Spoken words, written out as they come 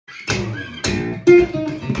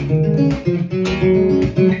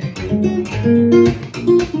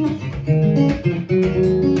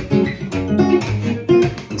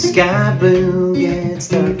Sky blue gets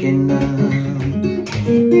dark enough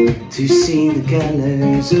to see the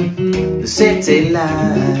colors of the city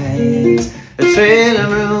lights. A trail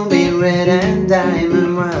of ruby red and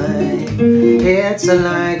diamond white. It's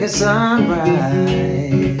like a sunrise.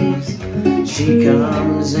 She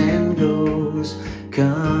comes and goes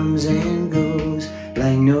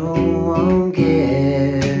like no one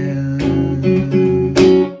cares.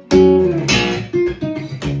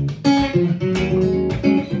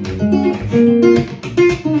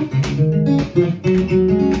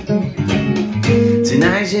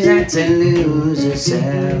 Tonight she's had to lose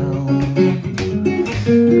herself,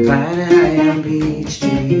 find a high on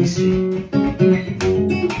Peachtree Street.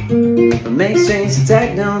 But make strange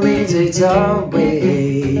techno means it's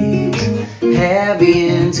always heavy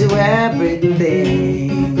into everything.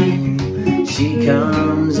 She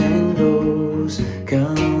comes and goes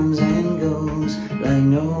like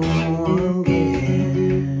no one cares.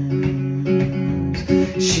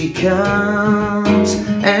 She comes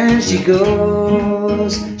and she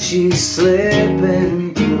goes, she's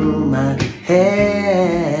slipping through my hands.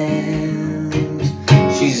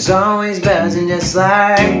 She's always buzzing just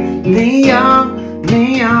like neon,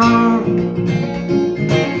 neon,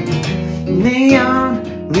 neon,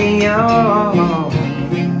 neon.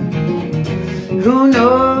 Who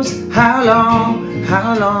knows how long,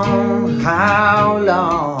 how long, how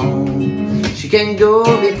long she can go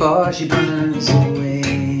before she burns away.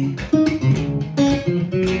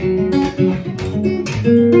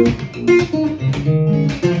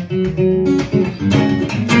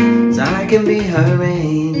 So I can be her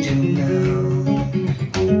angel now.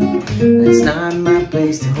 It's not my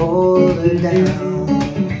place to hold her down,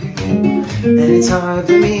 and it's hard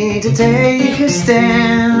for me to take a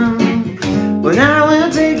stand, but I will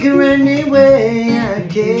take her any way I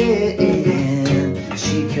can.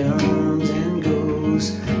 She comes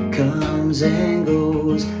and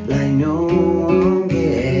goes like no one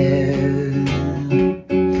cares.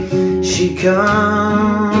 She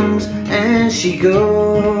comes and she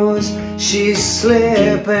goes, she's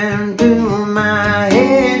slipping through my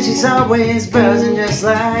head. She's always buzzing just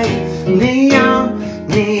like neon,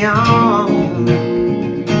 neon,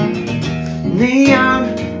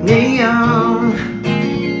 neon, neon.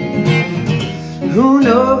 Who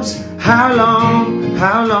knows how long,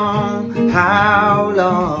 how long, how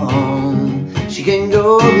long she can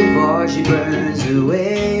go before she burns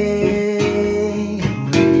away.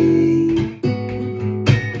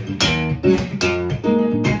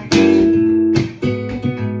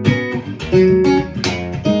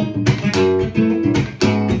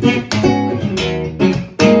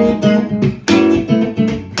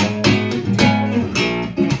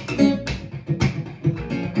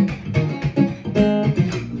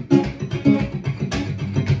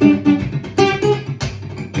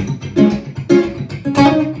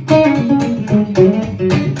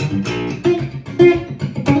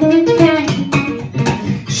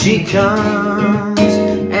 She comes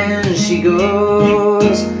and she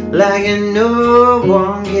goes like no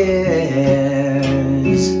one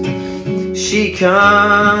cares. She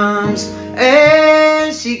comes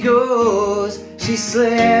and she goes, she's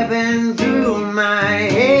slipping through my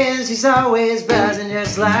hands. She's always buzzing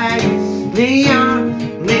just like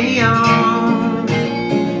neon, neon,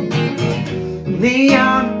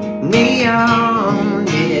 neon, neon,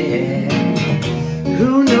 yeah.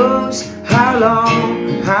 Who knows how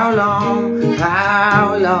long, how long,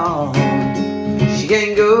 how long she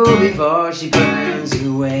can go before she burns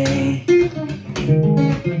away.